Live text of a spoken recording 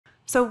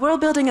So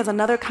world building is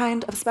another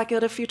kind of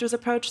speculative futures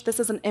approach. This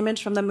is an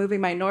image from the movie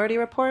Minority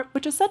Report,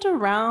 which is set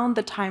around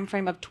the time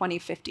frame of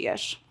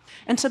 2050-ish.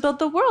 And to build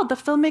the world, the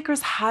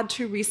filmmakers had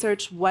to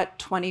research what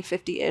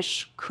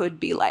 2050-ish could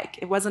be like.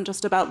 It wasn't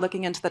just about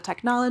looking into the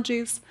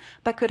technologies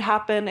that could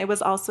happen. It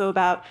was also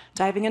about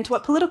diving into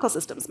what political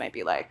systems might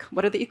be like.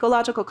 What are the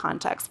ecological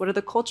contexts? What are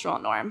the cultural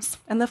norms?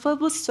 And the film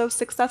was so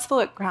successful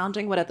at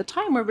grounding what at the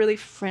time were really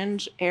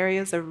fringe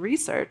areas of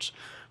research.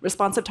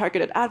 Responsive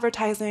targeted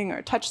advertising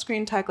or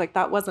touchscreen tech, like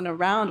that wasn't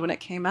around when it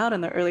came out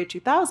in the early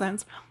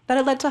 2000s, that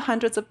it led to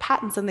hundreds of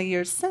patents in the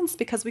years since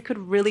because we could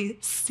really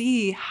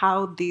see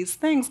how these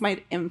things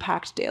might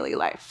impact daily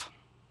life.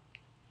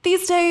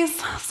 These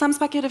days, some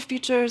speculative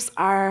futures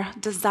are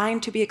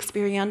designed to be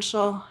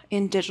experiential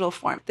in digital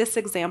form. This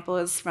example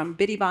is from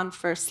Bidibon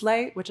First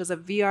Light, which is a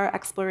VR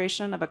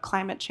exploration of a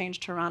climate change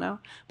Toronto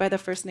by the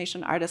First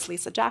Nation artist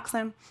Lisa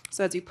Jackson.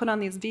 So as you put on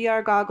these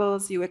VR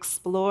goggles, you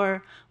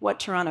explore what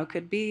Toronto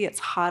could be. It's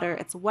hotter,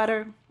 it's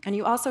wetter. And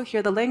you also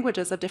hear the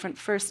languages of different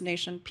First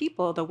Nation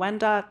people, the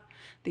Wendat,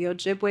 the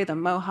Ojibwe, the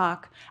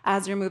Mohawk,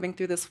 as you're moving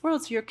through this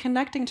world. So you're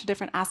connecting to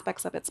different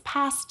aspects of its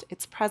past,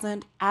 its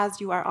present,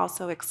 as you are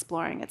also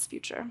exploring its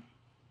future.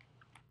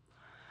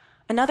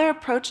 Another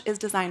approach is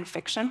design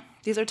fiction.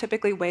 These are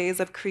typically ways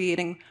of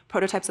creating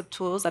prototypes of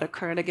tools that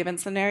occur in a given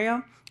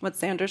scenario. What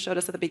Sandra showed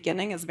us at the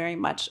beginning is very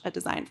much a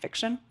design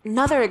fiction.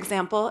 Another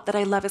example that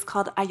I love is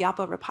called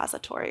Ayapo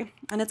Repository.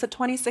 And it's a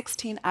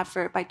 2016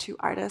 effort by two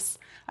artists,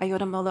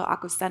 Ayodamolo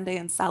Akusende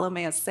and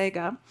Salome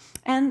Asega.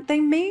 And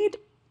they made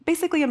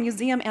basically a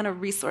museum and a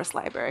resource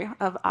library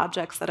of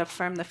objects that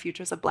affirm the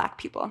futures of Black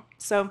people.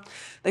 So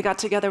they got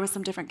together with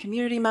some different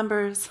community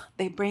members.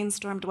 They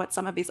brainstormed what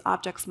some of these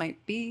objects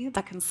might be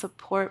that can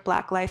support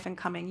Black life in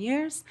coming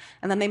years.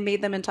 And then they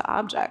made them into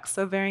objects.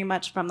 So very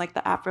much from like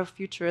the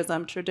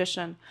Afrofuturism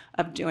tradition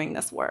of doing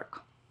this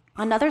work.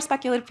 Another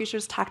speculative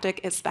futures tactic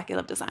is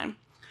speculative design,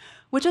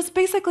 which is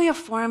basically a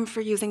forum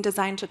for using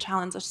design to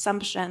challenge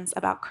assumptions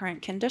about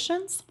current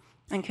conditions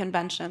and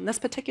convention. This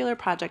particular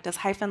project is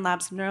Hyphen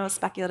Lab's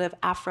neurospeculative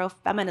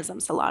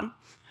Afrofeminism salon,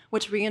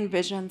 which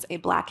re-envisions a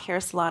Black hair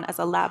salon as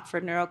a lab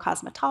for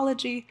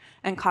neurocosmetology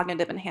and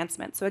cognitive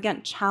enhancement. So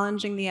again,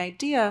 challenging the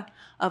idea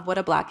of what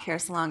a Black hair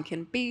salon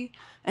can be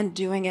and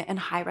doing it in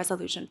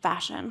high-resolution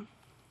fashion.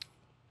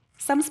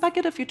 Some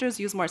speculative futures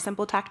use more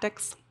simple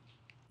tactics.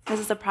 This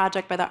is a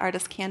project by the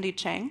artist Candy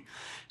Chang.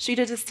 She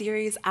did a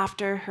series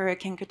after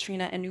Hurricane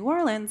Katrina in New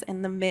Orleans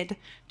in the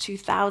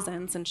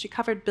mid-2000s, and she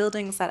covered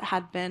buildings that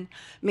had been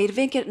made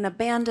vacant and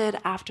abandoned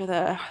after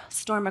the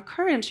storm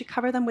occurred, and she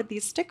covered them with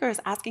these stickers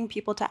asking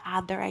people to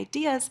add their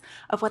ideas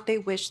of what they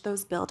wish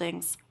those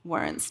buildings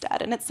were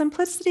instead. And its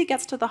simplicity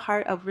gets to the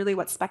heart of really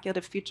what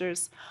speculative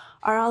futures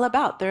are all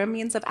about. They're a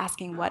means of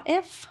asking what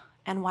if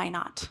and why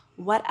not?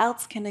 What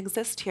else can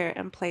exist here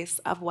in place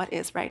of what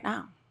is right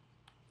now?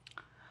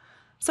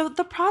 So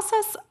the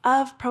process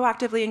of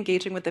proactively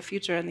engaging with the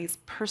future in these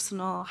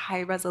personal,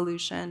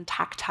 high-resolution,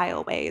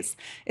 tactile ways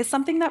is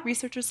something that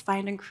researchers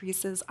find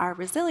increases our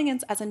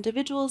resilience as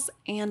individuals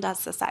and as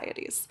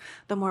societies.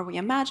 The more we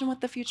imagine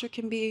what the future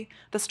can be,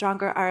 the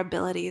stronger our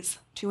abilities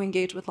to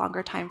engage with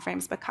longer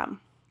timeframes become.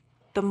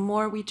 The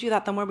more we do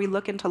that, the more we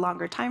look into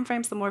longer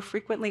timeframes, the more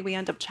frequently we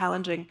end up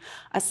challenging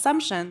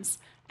assumptions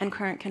and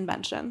current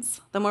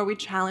conventions. The more we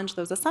challenge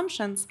those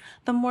assumptions,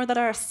 the more that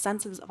our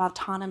senses of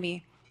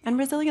autonomy and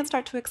resilience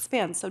start to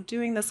expand. So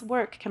doing this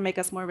work can make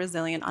us more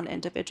resilient on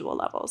individual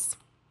levels.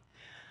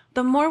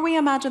 The more we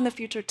imagine the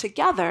future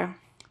together,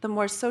 the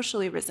more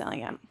socially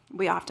resilient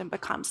we often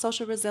become.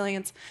 Social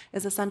resilience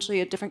is essentially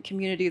a different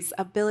community's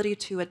ability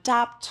to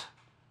adapt,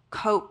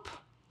 cope,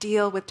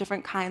 deal with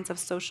different kinds of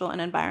social and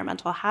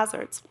environmental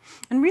hazards.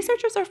 And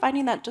researchers are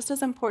finding that just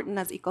as important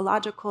as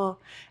ecological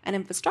and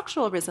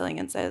infrastructural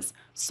resilience is,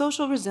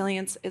 social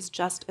resilience is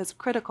just as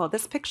critical.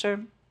 This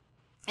picture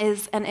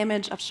is an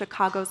image of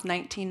Chicago's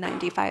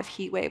 1995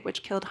 heat wave,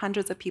 which killed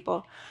hundreds of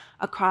people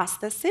across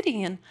the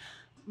city. And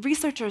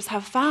researchers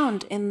have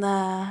found in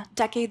the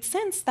decades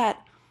since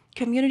that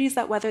communities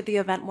that weathered the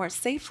event more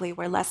safely,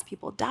 where less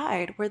people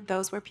died, were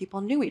those where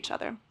people knew each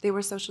other. They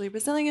were socially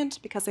resilient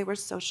because they were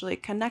socially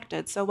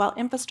connected. So while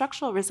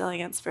infrastructural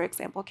resilience, for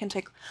example, can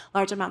take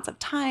large amounts of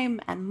time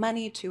and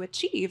money to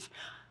achieve,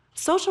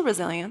 social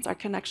resilience, our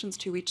connections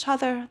to each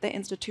other, the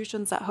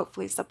institutions that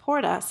hopefully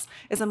support us,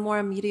 is a more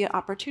immediate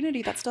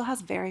opportunity that still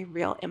has very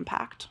real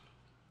impact.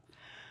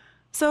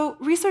 So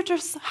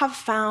researchers have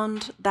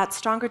found that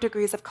stronger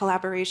degrees of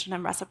collaboration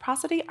and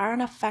reciprocity are an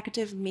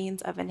effective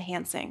means of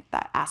enhancing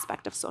that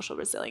aspect of social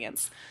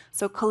resilience.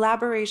 So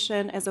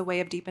collaboration is a way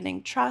of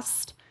deepening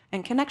trust,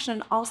 and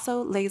connection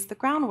also lays the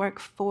groundwork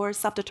for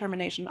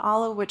self-determination,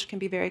 all of which can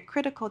be very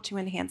critical to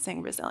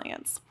enhancing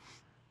resilience.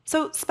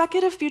 So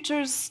speculative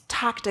futures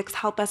tactics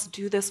help us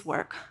do this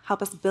work,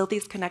 help us build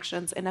these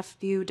connections in a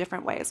few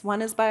different ways.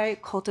 One is by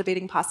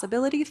cultivating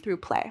possibility through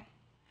play.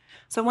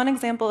 So one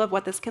example of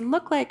what this can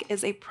look like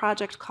is a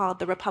project called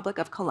the Republic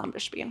of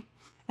Columbus Bean.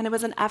 And it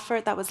was an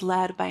effort that was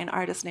led by an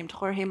artist named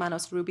Jorge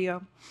Manos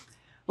Rubio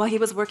while he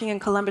was working in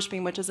Columbus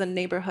Bean, which is a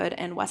neighborhood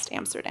in West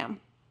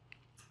Amsterdam.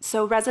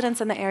 So residents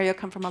in the area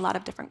come from a lot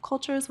of different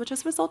cultures, which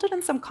has resulted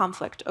in some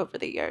conflict over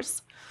the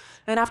years.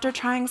 And after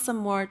trying some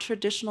more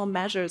traditional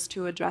measures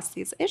to address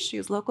these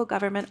issues, local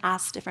government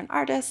asked different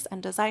artists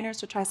and designers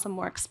to try some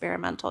more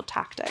experimental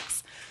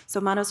tactics.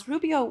 So Manos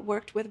Rubio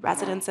worked with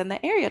residents in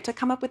the area to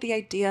come up with the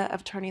idea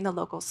of turning the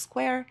local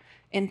square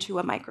into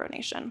a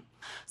micronation.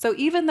 So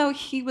even though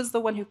he was the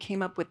one who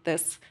came up with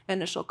this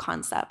initial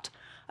concept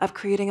of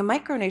creating a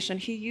micronation,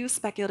 he used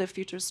Speculative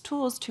Futures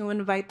tools to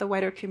invite the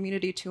wider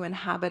community to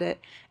inhabit it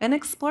and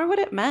explore what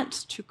it meant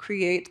to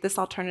create this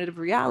alternative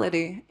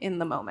reality in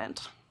the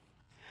moment.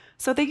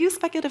 So they used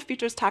Speculative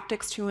Futures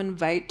tactics to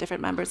invite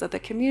different members of the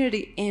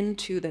community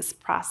into this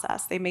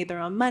process. They made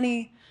their own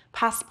money,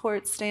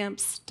 passports,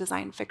 stamps,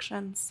 designed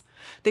fictions.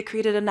 They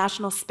created a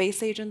national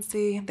space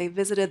agency. They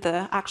visited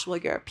the actual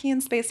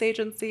European Space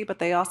Agency, but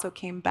they also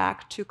came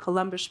back to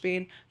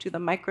Columbusspeen, to the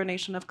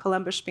micronation of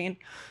Columbusspeen,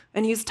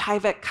 and used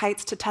Tyvek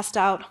kites to test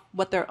out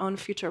what their own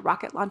future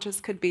rocket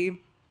launches could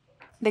be.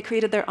 They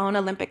created their own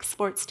Olympic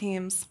sports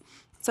teams.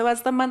 So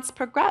as the months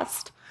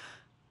progressed,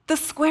 the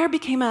square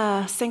became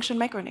a sanctioned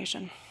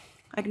micronation,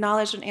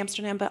 acknowledged in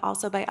Amsterdam, but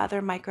also by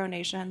other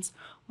micronations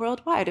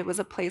worldwide. It was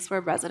a place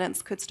where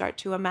residents could start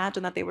to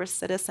imagine that they were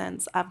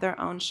citizens of their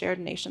own shared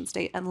nation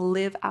state and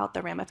live out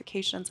the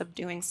ramifications of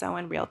doing so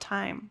in real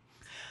time.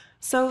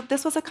 So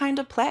this was a kind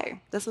of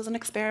play. This was an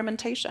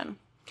experimentation.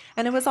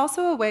 And it was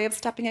also a way of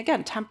stepping,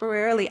 again,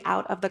 temporarily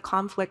out of the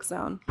conflict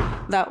zone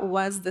that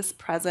was this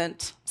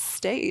present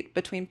state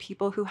between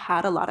people who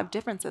had a lot of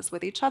differences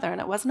with each other. And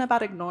it wasn't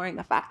about ignoring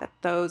the fact that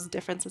those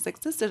differences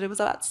existed. It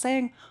was about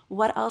saying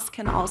what else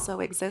can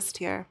also exist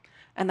here,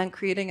 and then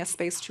creating a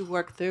space to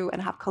work through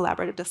and have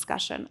collaborative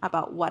discussion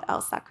about what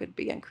else that could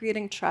be, and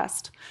creating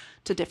trust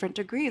to different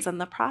degrees in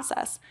the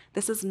process.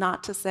 This is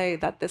not to say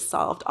that this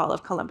solved all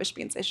of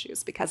Columbusspeen's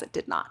issues, because it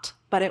did not.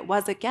 But it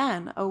was,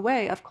 again, a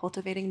way of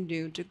cultivating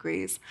new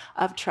degrees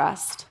of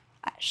trust,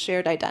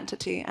 shared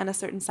identity, and a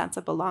certain sense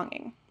of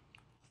belonging.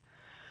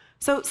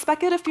 So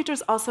Speculative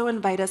Futures also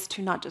invite us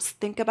to not just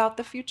think about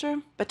the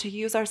future, but to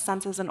use our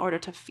senses in order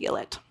to feel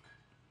it.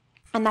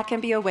 And that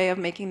can be a way of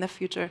making the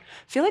future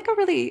feel like a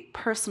really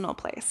personal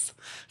place.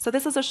 So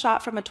this is a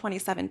shot from a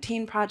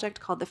 2017 project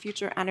called the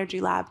Future Energy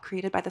Lab,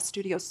 created by the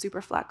studio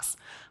Superflux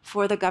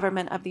for the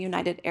government of the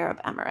United Arab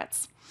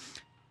Emirates.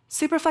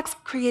 Superflux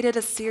created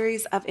a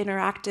series of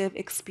interactive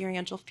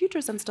experiential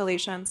futures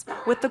installations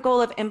with the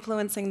goal of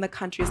influencing the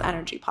country's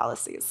energy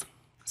policies.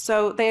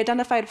 So they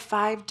identified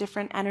 5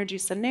 different energy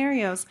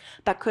scenarios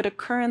that could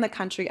occur in the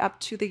country up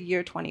to the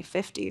year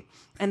 2050.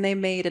 And they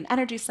made an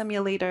energy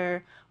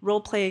simulator,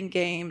 role-playing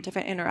game,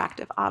 different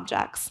interactive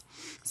objects,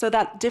 so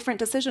that different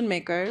decision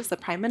makers, the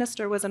prime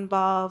minister was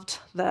involved,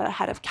 the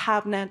head of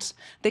cabinet,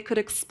 they could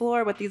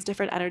explore what these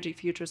different energy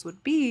futures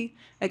would be,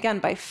 again,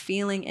 by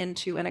feeling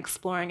into and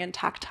exploring in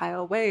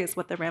tactile ways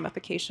what the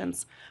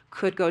ramifications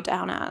could go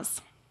down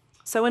as.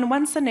 So in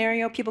one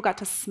scenario, people got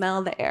to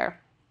smell the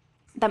air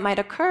that might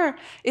occur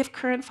if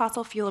current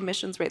fossil fuel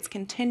emissions rates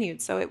continued.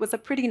 So it was a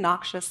pretty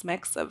noxious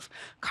mix of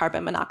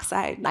carbon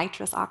monoxide,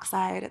 nitrous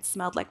oxide. It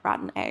smelled like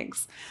rotten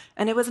eggs.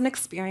 And it was an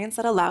experience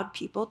that allowed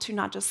people to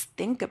not just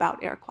think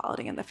about air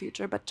quality in the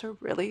future, but to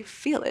really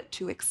feel it,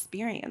 to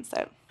experience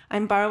it.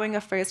 I'm borrowing a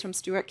phrase from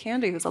Stuart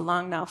Candy, who's a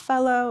Long Now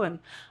Fellow and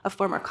a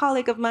former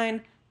colleague of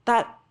mine,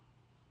 that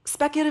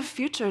Speculative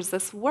Futures,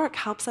 this work,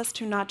 helps us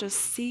to not just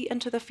see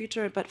into the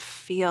future, but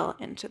feel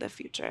into the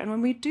future. And when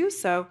we do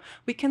so,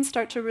 we can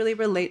start to really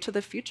relate to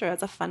the future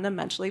as a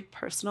fundamentally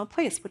personal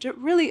place, which it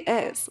really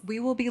is. We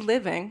will be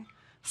living,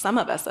 some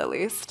of us at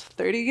least,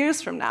 30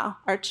 years from now.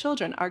 Our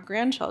children, our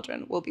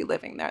grandchildren will be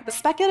living there. The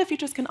Speculative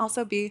Futures can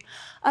also be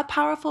a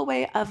powerful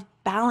way of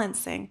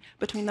balancing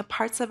between the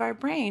parts of our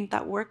brain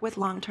that work with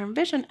long-term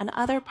vision and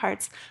other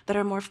parts that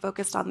are more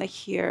focused on the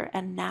here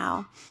and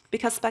now.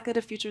 Because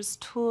Speculative Futures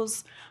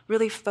tools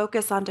really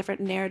focus on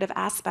different narrative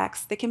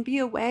aspects, they can be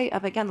a way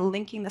of, again,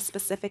 linking the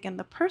specific and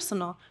the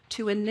personal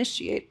to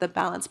initiate the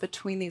balance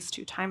between these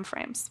 2 time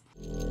frames.